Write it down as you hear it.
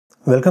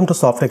Welcome to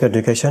Software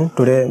Education.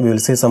 Today we will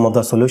see some of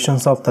the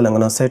solutions of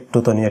Telangana Set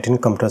 2018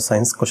 Computer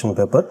Science question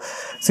paper.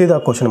 See the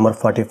question number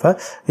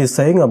 45 is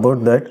saying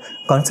about that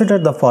consider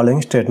the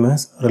following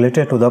statements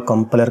related to the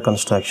compiler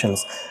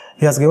constructions.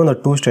 He has given the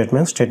two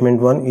statements.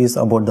 Statement 1 is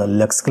about the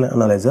lexical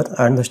analyzer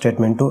and the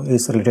statement 2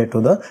 is related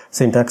to the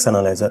syntax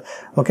analyzer.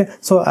 Okay,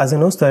 so as you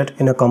know that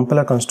in a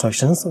compiler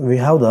constructions we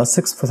have the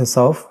 6 phases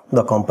of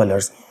the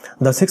compilers.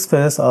 The 6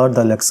 phases are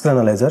the lexical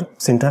analyzer,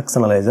 syntax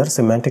analyzer,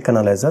 semantic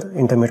analyzer,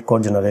 intermediate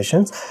code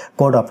generations,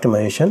 code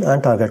optimization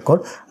and target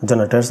code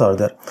generators are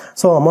there.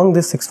 So among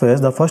these 6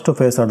 phases, the first two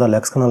phases are the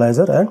lexical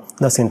analyzer and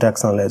the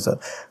syntax analyzer.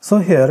 So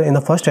here in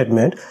the first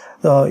statement,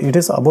 it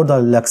is about the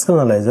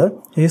lexical analyzer.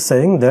 He is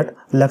saying that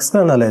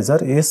lexical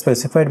analyzer is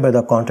specified by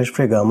the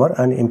context-free grammar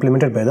and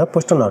implemented by the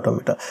push-down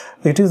automata.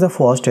 It is the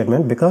first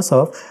statement because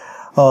of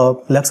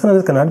lexical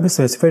analyzer cannot be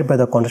specified by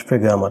the context-free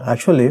grammar.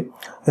 Actually,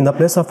 in the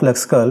place of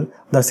lexical,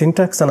 the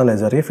syntax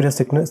analyzer, if it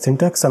is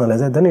syntax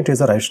analyzer, then it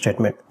is a right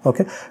statement.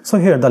 Okay, so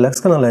here the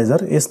lexical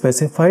analyzer is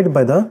specified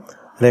by the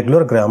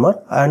regular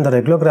grammar, and the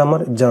regular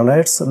grammar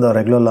generates the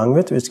regular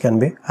language which can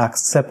be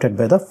accepted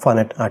by the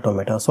finite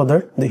automata. So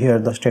that here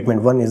the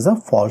statement 1 is a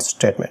false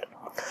statement.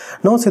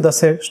 Now see the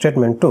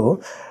statement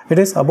 2. It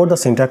is about the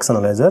syntax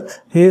analyzer.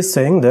 He is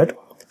saying that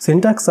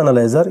syntax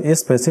analyzer is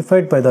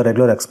specified by the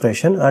regular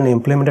expression and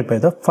implemented by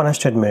the finite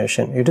state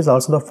machine. It is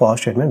also the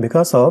false statement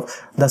because of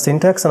the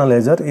syntax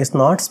analyzer is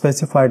not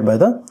specified by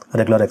the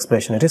regular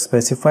expression. It is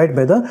specified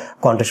by the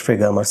context-free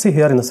grammar. See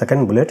here in the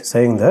second bullet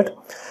saying that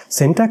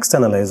syntax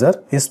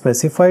analyzer is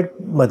specified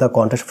by the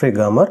context-free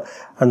grammar,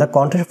 and the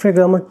context-free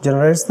grammar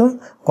generates the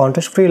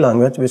context-free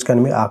language which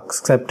can be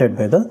accepted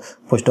by the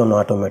push-down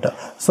automata.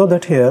 So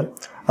that here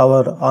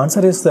our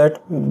answer is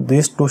that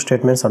these two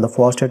statements are the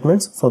false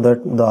statements, so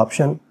that the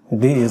option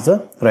D is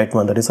the right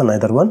one, that is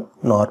neither 1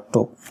 nor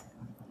 2.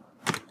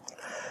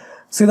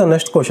 See the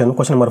next question,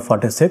 question number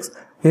 46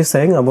 is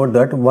saying about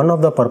that one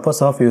of the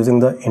purpose of using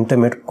the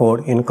intermediate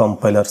code in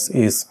compilers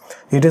is,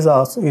 it is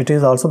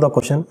also the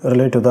question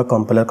related to the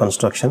compiler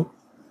construction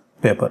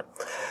paper.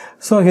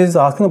 So he is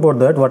asking about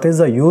that what is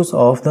the use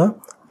of the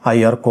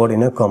IR code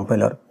in a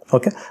compiler.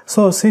 Okay,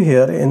 so see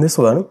here in this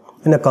one,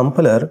 in a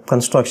compiler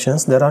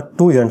constructions there are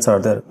two ends are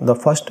there. The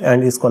first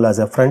end is called as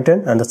a front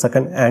end and the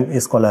second end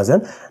is called as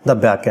the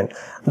back end.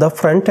 The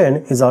front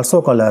end is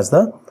also called as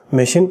the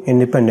machine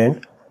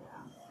independent,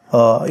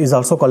 is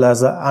also called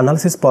as the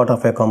analysis part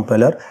of a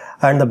compiler,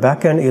 and the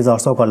back end is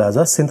also called as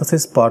a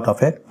synthesis part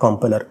of a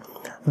compiler.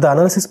 The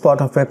analysis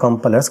part of a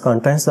compiler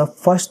contains the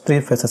first 3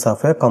 phases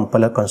of a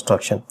compiler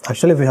construction.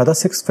 Actually we have the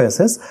 6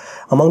 phases.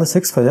 Among the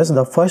 6 phases,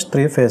 the first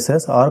 3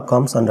 phases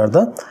comes under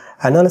the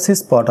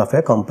analysis part of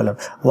a compiler.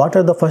 What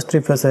are the first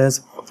 3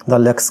 phases? The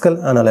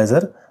lexical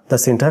analyzer, the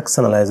syntax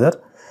analyzer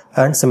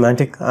and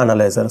semantic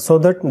analyzer. So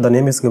that the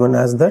name is given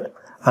as that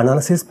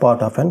analysis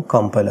part of a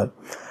compiler.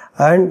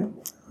 And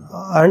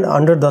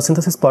under the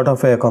synthesis part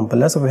of a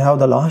compiler, so we have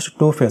the last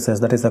 2 phases,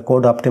 that is the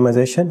code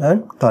optimization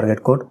and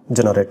target code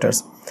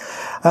generators.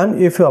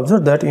 And if you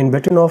observe that in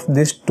between of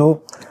these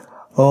two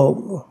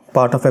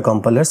part of a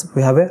compilers,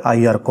 we have a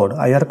IR code.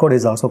 IR code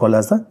is also called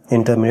as the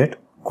intermediate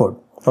code.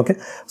 Okay,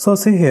 so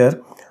see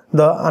here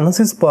the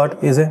analysis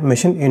part is a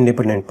machine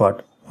independent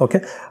part.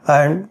 Okay,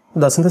 and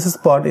the synthesis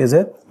part is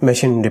a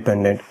machine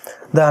independent.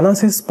 The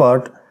analysis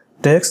part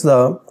takes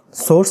the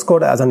source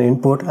code as an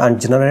input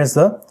and generates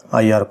the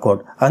IR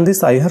code, and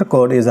this IR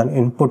code is an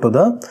input to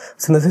the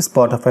synthesis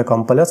part of a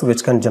compiler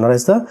which can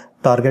generate the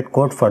target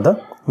code for the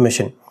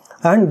machine.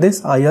 And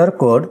this IR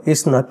code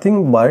is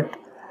nothing but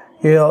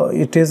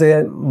it is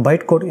a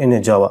bytecode in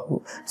a Java.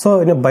 So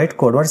in a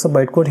bytecode, what is a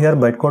bytecode here?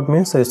 Bytecode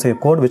means it's a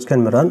code which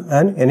can be run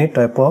on any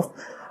type of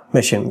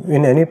machine,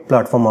 in any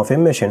platform of a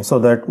machine. So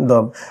that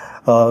the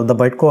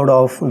bytecode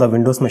of the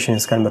Windows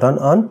machines can be run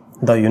on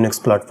the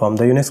Unix platform.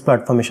 The Unix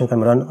platform machine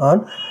can be run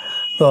on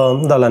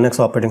the Linux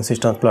operating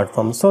system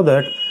platform. So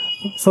that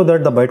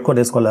the bytecode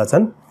is called as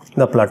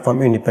the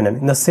platform independent.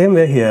 In the same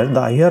way here,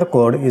 the IR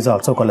code is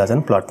also called as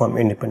platform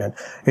independent.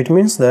 It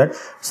means that,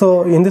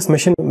 so in this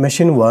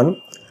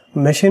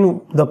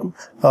the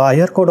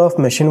IR code of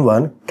machine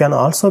 1 can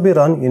also be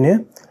run in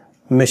a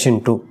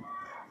machine 2,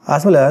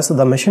 as well as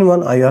the machine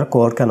 1 IR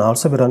code can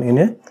also be run in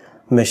a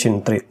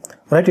machine 3.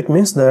 Right? It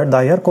means that the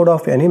IR code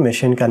of any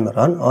machine can be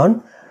run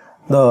on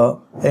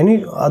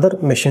any other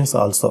machines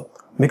also,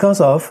 because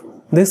of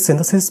this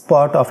synthesis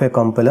part of a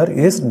compiler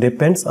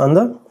depends on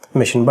the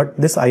machine, but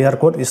this IR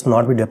code is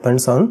not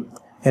depends on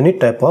any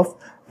type of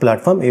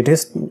platform. It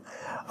is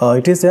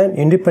an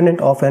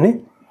independent of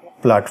any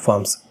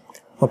platforms.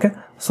 Okay,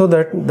 so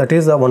that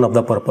is one of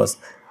the purpose,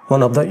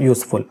 one of the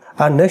useful.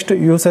 And next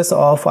uses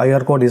of IR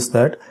code is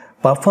that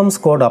performs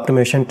code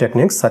optimization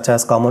techniques such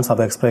as common sub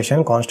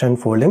expression, constant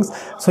foldings.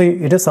 So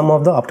it is some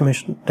of the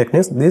optimization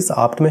techniques. These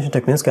optimization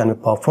techniques can be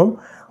performed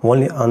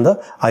only on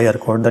the IR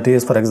code. That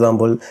is, for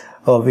example,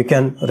 we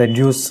can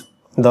reduce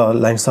the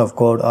lines of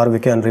code, or we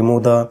can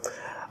remove the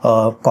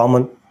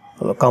common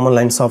common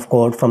lines of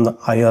code from the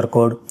IR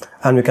code,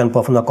 and we can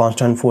perform the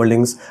constant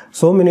foldings.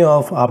 So many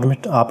of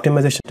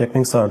optimization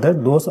techniques are there.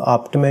 Those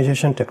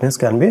optimization techniques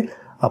can be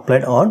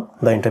applied on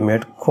the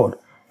intermediate code.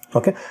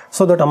 Okay,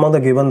 so that among the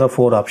given the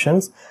 4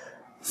 options,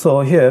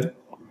 so here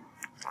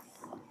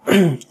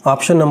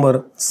option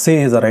number C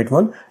is the right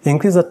one.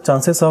 Increase the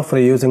chances of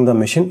reusing the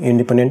machine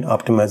independent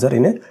optimizer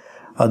in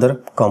other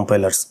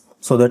compilers.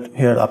 So that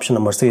here option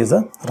number C is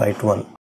the right one.